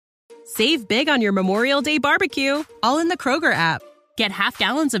Save big on your Memorial Day barbecue, all in the Kroger app. Get half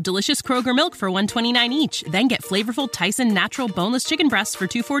gallons of delicious Kroger milk for $1.29 each. Then get flavorful Tyson natural boneless chicken breasts for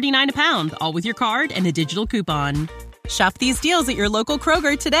 $2.49 a pound, all with your card and a digital coupon. Shop these deals at your local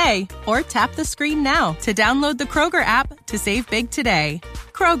Kroger today, or tap the screen now to download the Kroger app to save big today.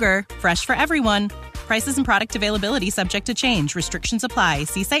 Kroger, fresh for everyone. Prices and product availability subject to change. Restrictions apply.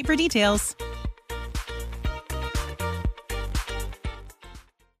 See site for details.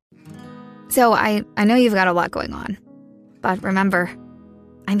 So I know you've got a lot going on, but remember,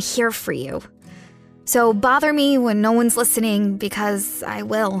 I'm here for you. So bother me when no one's listening, because I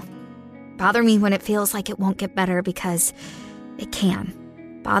will. Bother me when it feels like it won't get better, because it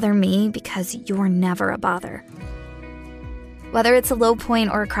can. Bother me because you're never a bother. Whether it's a low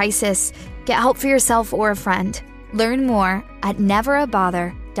point or a crisis, get help for yourself or a friend. Learn more at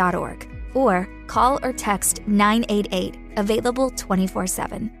neverabother.org or call or text 988, available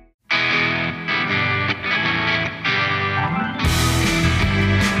 24/7.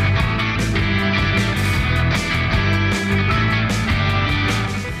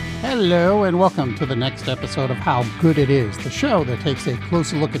 Hello and welcome to the next episode of How Good It Is, the show that takes a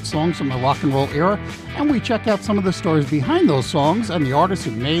closer look at songs from the rock and roll era, and we check out some of the stories behind those songs and the artists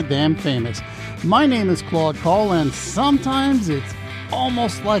who made them famous. My name is Claude Cole, and sometimes it's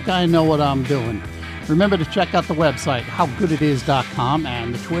almost like I know what I'm doing. Remember to check out the website, howgooditis.com,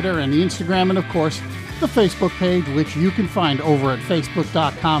 and the Twitter and the Instagram, and of course, the Facebook page, which you can find over at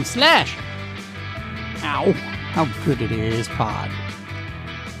facebook.com/HowGoodItIsPod.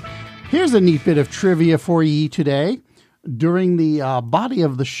 Here's a neat bit of trivia for ye today. During the body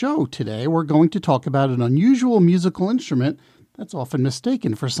of the show today, we're going to talk about an unusual musical instrument that's often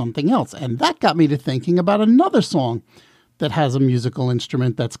mistaken for something else. And that got me to thinking about another song that has a musical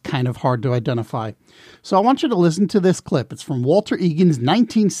instrument that's kind of hard to identify. So I want you to listen to this clip. It's from Walter Egan's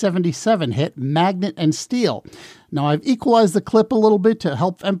 1977 hit, Magnet and Steel. Now, I've equalized the clip a little bit to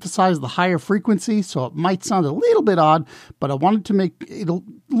help emphasize the higher frequency, so it might sound a little bit odd, but I wanted to make it a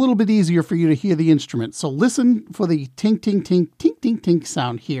little bit easier for you to hear the instrument. So listen for the tink, tink, tink, tink, tink, tink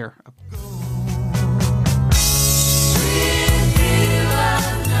sound here.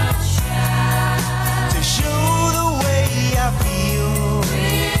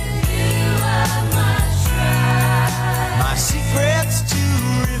 Secrets to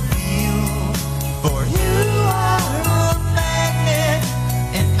reveal, for you are a magnet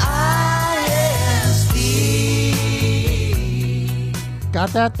and I am steel.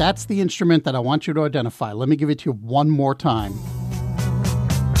 Got that? That's the instrument that I want you to identify. Let me give it to you one more time.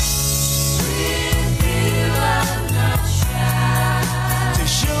 To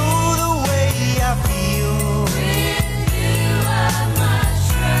show the way I feel,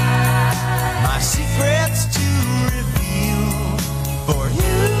 my secrets to for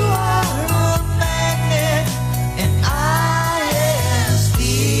you are a magnet and I am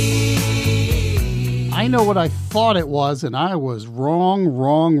steel. I know what I thought it was, and I was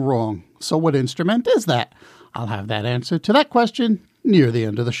wrong. So what instrument is that? I'll have that answer to that question near the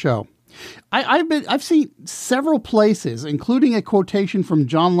end of the show. I've seen several places, including a quotation from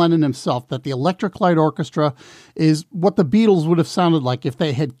John Lennon himself, that the Electric Light Orchestra is what the Beatles would have sounded like if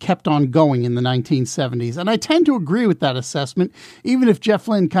they had kept on going in the 1970s. And I tend to agree with that assessment, even if Jeff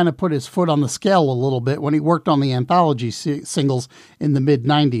Lynne kind of put his foot on the scale a little bit when he worked on the anthology singles in the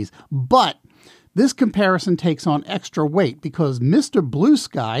mid-90s. But this comparison takes on extra weight because Mr. Blue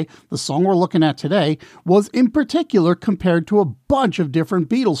Sky, the song we're looking at today, was in particular compared to a bunch of different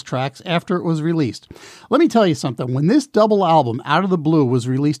Beatles tracks after it was released. Let me tell you something. When this double album, Out of the Blue, was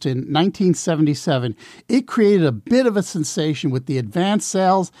released in 1977, it created a bit of a sensation with the advanced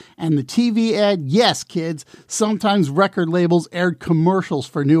sales and the TV ad. Yes, kids, sometimes record labels aired commercials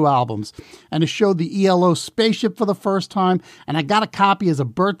for new albums. And it showed the ELO spaceship for the first time, and I got a copy as a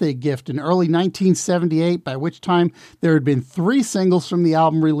birthday gift in early 1978, by which time there had been 3 singles from the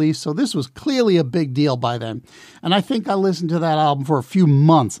album released, so this was clearly a big deal by then. And I think I listened to that album for a few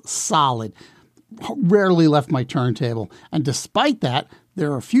months solid. Rarely left my turntable. And despite that,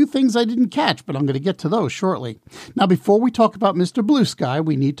 there are a few things I didn't catch, but I'm going to get to those shortly. Now, before we talk about Mr. Blue Sky,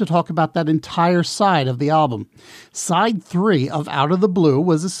 we need to talk about that entire side of the album. Side 3 of Out of the Blue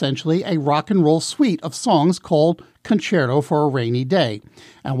was essentially a rock and roll suite of songs called Concerto for a Rainy Day.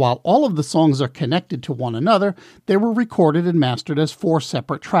 And while all of the songs are connected to one another, they were recorded and mastered as 4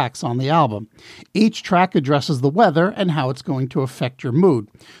 separate tracks on the album. Each track addresses the weather and how it's going to affect your mood.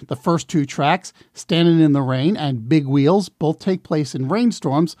 The first 2 tracks, Standing in the Rain and Big Wheels, both take place in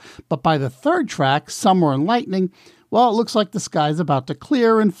rainstorms, but by the third track, Summer and Lightning, Well, it looks like the sky's about to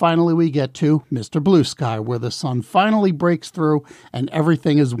clear, and finally we get to Mr. Blue Sky, where the sun finally breaks through and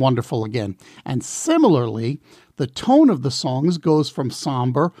everything is wonderful again. And similarly, the tone of the songs goes from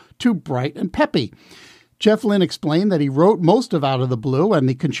somber to bright and peppy. Jeff Lynne explained that he wrote most of Out of the Blue and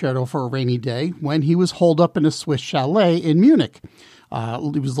the Concerto for a Rainy Day when he was holed up in a Swiss chalet in Munich.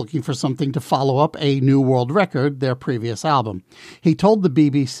 He was looking for something to follow up a new world record, their previous album. He told the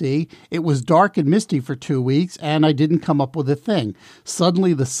BBC, "It was dark and misty for 2 weeks, and I didn't come up with a thing.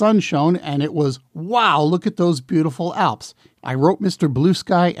 Suddenly the sun shone, and it was, wow, look at those beautiful Alps. I wrote Mr. Blue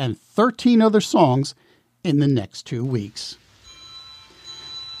Sky and 13 other songs in the next 2 weeks."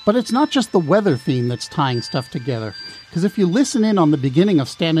 But it's not just the weather theme that's tying stuff together, because if you listen in on the beginning of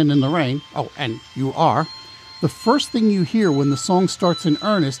Standing in the Rain, oh, and you are, the first thing you hear when the song starts in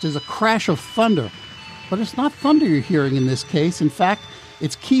earnest is a crash of thunder. But it's not thunder you're hearing in this case. In fact,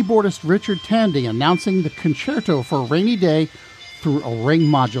 it's keyboardist Richard Tandy announcing the Concerto for a Rainy Day through a ring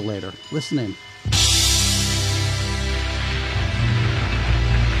modulator. Listen in.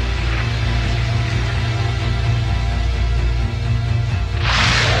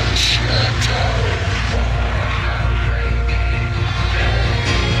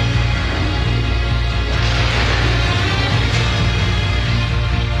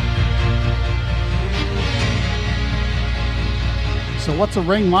 So what's a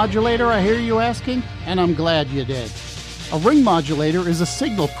ring modulator, I hear you asking? And I'm glad you did. A ring modulator is a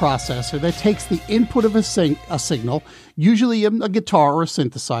signal processor that takes the input of a signal, usually a guitar or a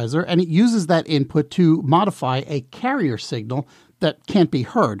synthesizer, and it uses that input to modify a carrier signal that can't be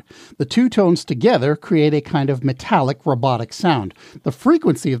heard. The two tones together create a kind of metallic robotic sound. The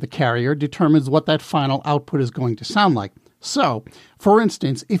frequency of the carrier determines what that final output is going to sound like. So, for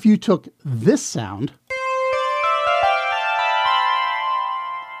instance, if you took this sound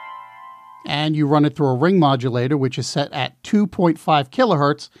and you run it through a ring modulator, which is set at 2.5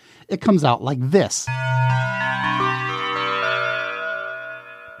 kilohertz, it comes out like this.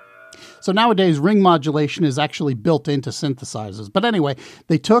 So nowadays, ring modulation is actually built into synthesizers. But anyway,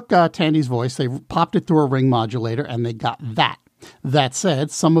 they took Tandy's voice, they popped it through a ring modulator, and they got that. That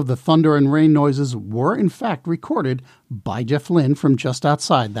said, some of the thunder and rain noises were in fact recorded by Jeff Lynne from just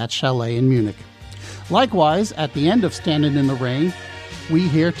outside that chalet in Munich. Likewise, at the end of Standing in the Rain, we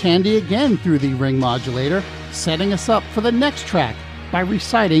hear Tandy again through the ring modulator, setting us up for the next track by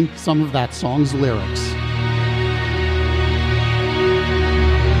reciting some of that song's lyrics.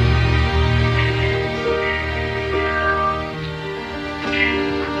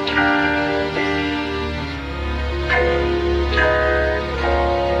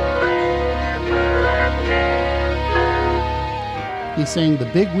 He's saying the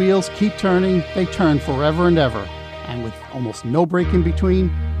big wheels keep turning, they turn forever and ever. And with almost no break in between,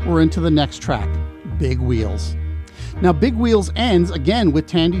 we're into the next track, Big Wheels. Now, Big Wheels ends again with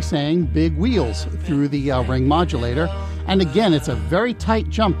Tandy saying Big Wheels through the ring modulator. And again, it's a very tight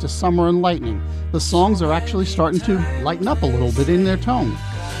jump to Summer and Lightning. The songs are actually starting to lighten up a little bit in their tone.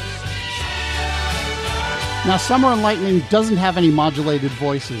 Now, Summer and Lightning doesn't have any modulated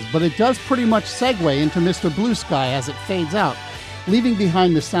voices, but it does pretty much segue into Mr. Blue Sky as it fades out, leaving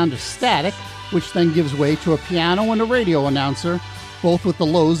behind the sound of static, which then gives way to a piano and a radio announcer, both with the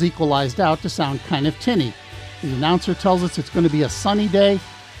lows equalized out to sound kind of tinny. The announcer tells us it's going to be a sunny day,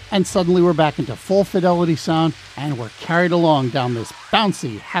 and suddenly we're back into full fidelity sound, and we're carried along down this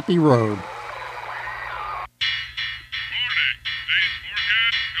bouncy, happy road.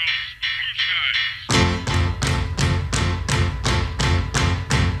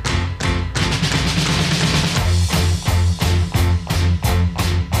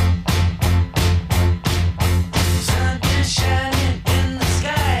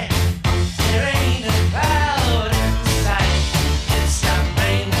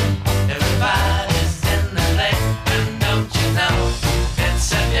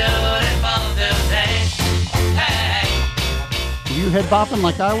 Head bopping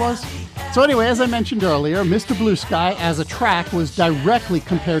like I was? So anyway, as I mentioned earlier, Mr. Blue Sky as a track was directly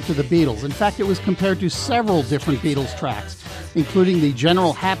compared to the Beatles. In fact, it was compared to several different Beatles tracks, including the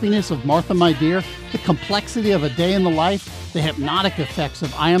general happiness of Martha My Dear, the complexity of A Day in the Life, the hypnotic effects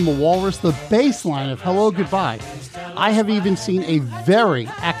of I Am the Walrus, the bass line of Hello Goodbye. I have even seen a very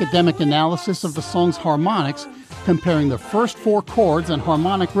academic analysis of the song's harmonics, comparing the first four chords and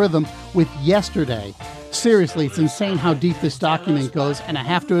harmonic rhythm with Yesterday. Seriously, it's insane how deep this document goes, and I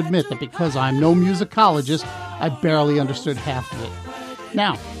have to admit that because I'm no musicologist, I barely understood half of it.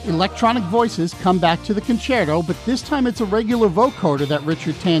 Now, electronic voices come back to the concerto, but this time it's a regular vocoder that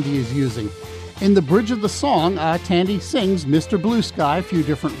Richard Tandy is using. In the bridge of the song, Tandy sings Mr. Blue Sky a few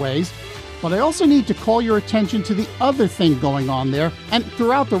different ways. But I also need to call your attention to the other thing going on there, and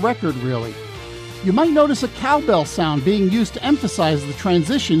throughout the record, really. You might notice a cowbell sound being used to emphasize the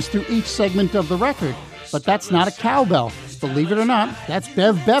transitions through each segment of the record, but that's not a cowbell. Believe it or not, that's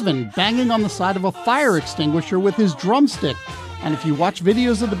Bev Bevan banging on the side of a fire extinguisher with his drumstick. And if you watch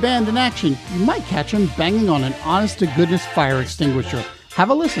videos of the band in action, you might catch him banging on an honest-to-goodness fire extinguisher.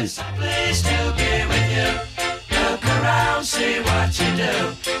 Have a listen. It's a place to be with you. Look around, see what you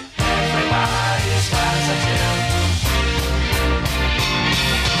do. Everybody smiles at you.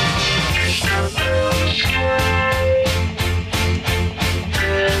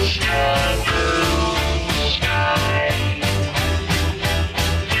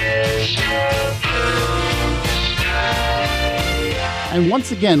 And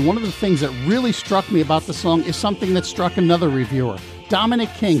once again, one of the things that really struck me about the song is something that struck another reviewer. Dominic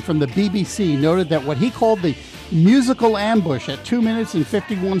King from the BBC noted that what he called the musical ambush at 2 minutes and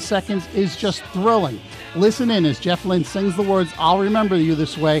 51 seconds is just thrilling. Listen in as Jeff Lynne sings the words, "I'll remember you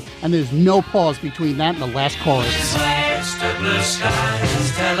this way," and there's no pause between that and the last chorus. Mr. Blue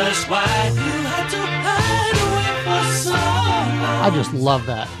Skies, tell us why you had to hide away for so long. I just love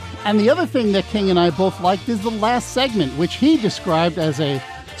that. And the other thing that King and I both liked is the last segment, which he described as a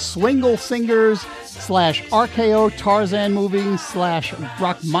Swingle Singers / RKO Tarzan movie /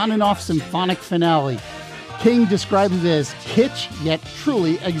 Rachmaninoff symphonic finale. King described it as kitsch yet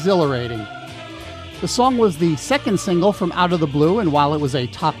truly exhilarating. The song was the second single from Out of the Blue, and while it was a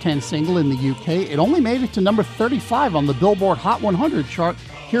top 10 single in the UK, it only made it to number 35 on the Billboard Hot 100 chart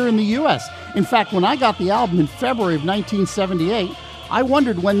here in the US. In fact, when I got the album in February of 1978, I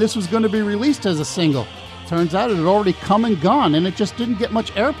wondered when this was going to be released as a single. Turns out it had already come and gone, and it just didn't get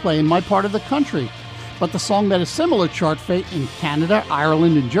much airplay in my part of the country. But the song met a similar chart fate in Canada,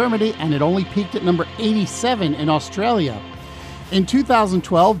 Ireland, and Germany, and it only peaked at number 87 in Australia. In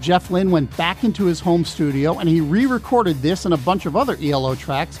 2012, Jeff Lynne went back into his home studio and he re-recorded this and a bunch of other ELO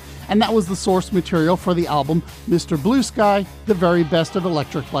tracks, and that was the source material for the album Mr. Blue Sky, The Very Best of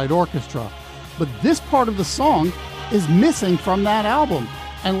Electric Light Orchestra. But this part of the song is missing from that album,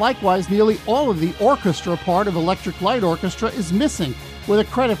 and likewise nearly all of the orchestra part of Electric Light Orchestra is missing, with a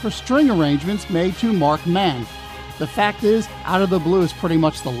credit for string arrangements made to Mark Mann. The fact is, Out of the Blue is pretty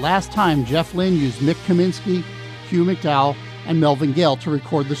much the last time Jeff Lynne used Mick Kaminsky, Hugh McDowell, and Melvin Gale to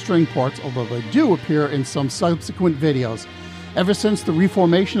record the string parts, although they do appear in some subsequent videos. Ever since the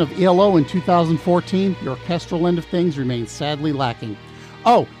reformation of ELO in 2014, the orchestral end of things remains sadly lacking.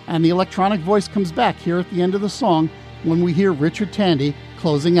 Oh, and the electronic voice comes back here at the end of the song when we hear Richard Tandy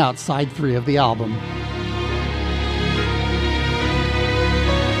closing out side 3 of the album.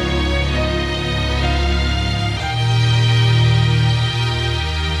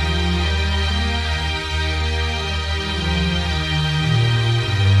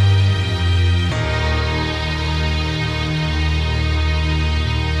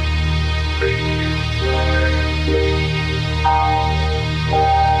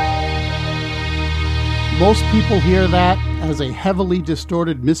 Most people hear that as a heavily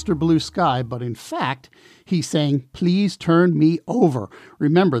distorted Mr. Blue Sky, but in fact, he's saying, "Please turn me over."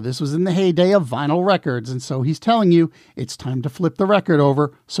 Remember, this was in the heyday of vinyl records, and so he's telling you it's time to flip the record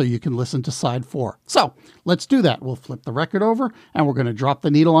over so you can listen to side 4. So, let's do that. We'll flip the record over, and we're going to drop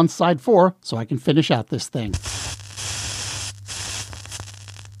the needle on side 4 so I can finish out this thing.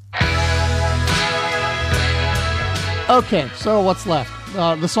 Okay, so what's left?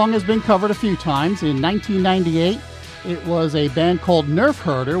 The song has been covered a few times. In 1998, it was a band called Nerf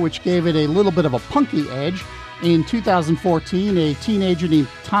Herder, which gave it a little bit of a punky edge. In 2014, a teenager named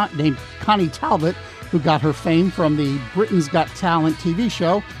Connie Talbot, who got her fame from the Britain's Got Talent TV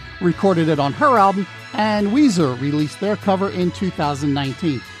show, recorded it on her album, and Weezer released their cover in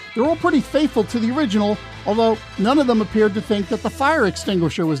 2019. They're all pretty faithful to the original, although none of them appeared to think that the fire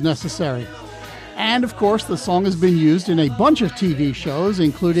extinguisher was necessary. And, of course, the song has been used in a bunch of TV shows,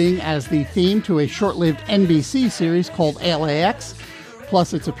 including as the theme to a short-lived NBC series called LAX.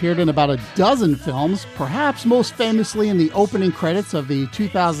 Plus, it's appeared in about a dozen films, perhaps most famously in the opening credits of the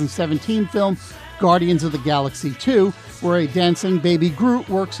 2017 film Guardians of the Galaxy 2, where a dancing baby Groot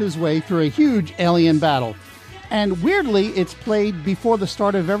works his way through a huge alien battle. And weirdly, it's played before the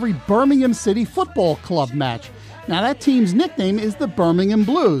start of every Birmingham City Football Club match. Now, that team's nickname is the Birmingham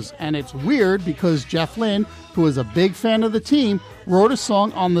Blues, and it's weird because Jeff Lynne, who is a big fan of the team, wrote a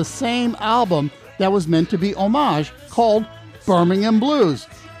song on the same album that was meant to be homage called Birmingham Blues.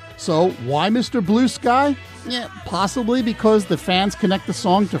 So, why Mr. Blue Sky? Yeah, possibly because the fans connect the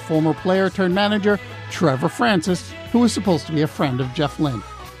song to former player-turned-manager Trevor Francis, who was supposed to be a friend of Jeff Lynne.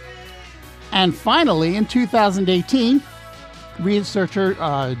 And finally, in 2018, Researcher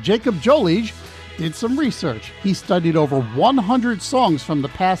Jacob Jolige did some research. He studied over 100 songs from the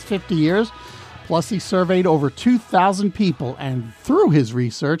past 50 years, plus he surveyed over 2,000 people, and through his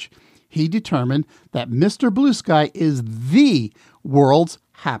research, he determined that Mr. Blue Sky is the world's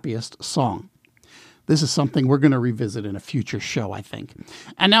happiest song. This is something we're going to revisit in a future show, I think.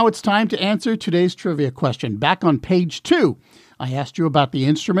 And now it's time to answer today's trivia question. Back on page 2, I asked you about the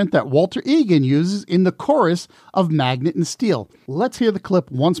instrument that Walter Egan uses in the chorus of Magnet and Steel. Let's hear the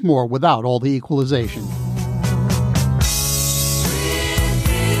clip once more without all the equalization.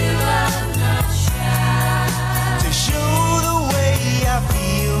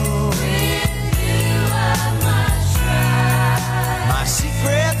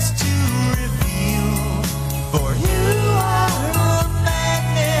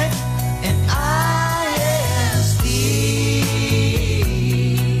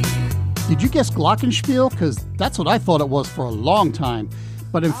 Did you guess glockenspiel? Because that's what I thought it was for a long time.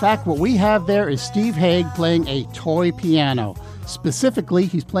 But in fact, what we have there is Steve Hague playing a toy piano. Specifically,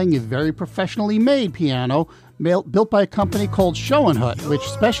 he's playing a very professionally made piano built by a company called Schoenhut, which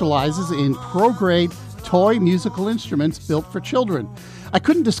specializes in pro-grade toy musical instruments built for children. I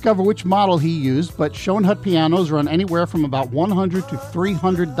couldn't discover which model he used, but Schoenhut pianos run anywhere from about $100 to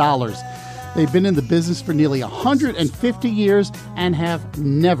 $300. They've been in the business for nearly 150 years and have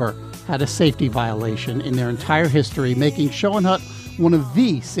never had a safety violation in their entire history, making Schoenhut one of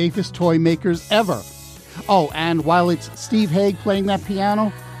the safest toy makers ever. Oh, and while it's Steve Hague playing that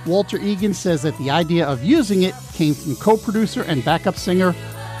piano, Walter Egan says that the idea of using it came from co-producer and backup singer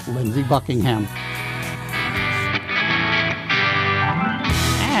Lindsey Buckingham.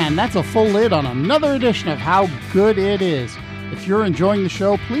 And that's a full lid on another edition of How Good It Is. If you're enjoying the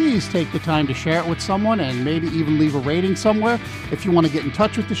show, please take the time to share it with someone and maybe even leave a rating somewhere. If you want to get in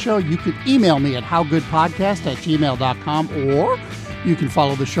touch with the show, you could email me at howgoodpodcast@gmail.com, or you can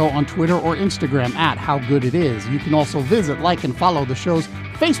follow the show on Twitter or Instagram at howgooditis. You can also visit, like, and follow the show's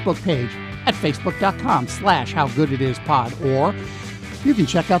Facebook page at facebook.com/howgooditispod, or you can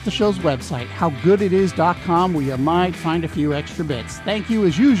check out the show's website, howgooditis.com, where you might find a few extra bits. Thank you,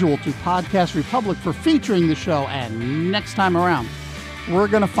 as usual, to Podcast Republic for featuring the show. And next time around, we're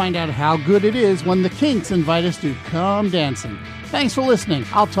going to find out how good it is when the Kinks invite us to come dancing. Thanks for listening.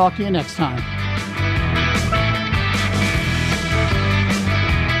 I'll talk to you next time.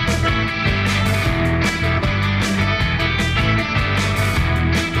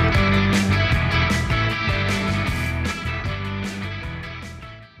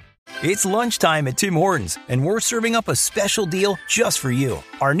 It's lunchtime at Tim Hortons, and we're serving up a special deal just for you.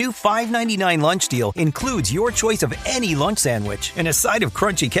 Our new $5.99 lunch deal includes your choice of any lunch sandwich and a side of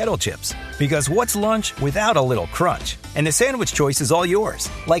crunchy kettle chips. Because what's lunch without a little crunch? And the sandwich choice is all yours,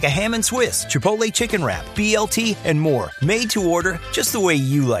 like a ham and Swiss, Chipotle chicken wrap, BLT, and more, made to order just the way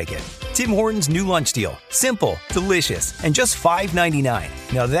you like it. Tim Hortons' new lunch deal. Simple, delicious, and just $5.99.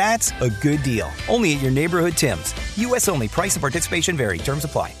 Now that's a good deal. Only at your neighborhood Tim's. U.S. only. Price and participation vary. Terms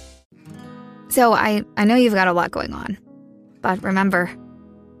apply. So I know you've got a lot going on, but remember,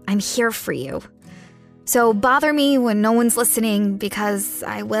 I'm here for you. So bother me when no one's listening, because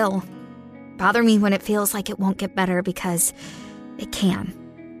I will. Bother me when it feels like it won't get better, because it can.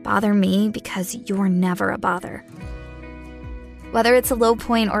 Bother me because you're never a bother. Whether it's a low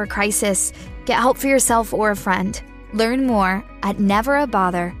point or a crisis, get help for yourself or a friend. Learn more at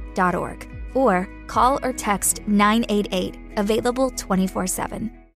neverabother.org or call or text 988, available 24/7.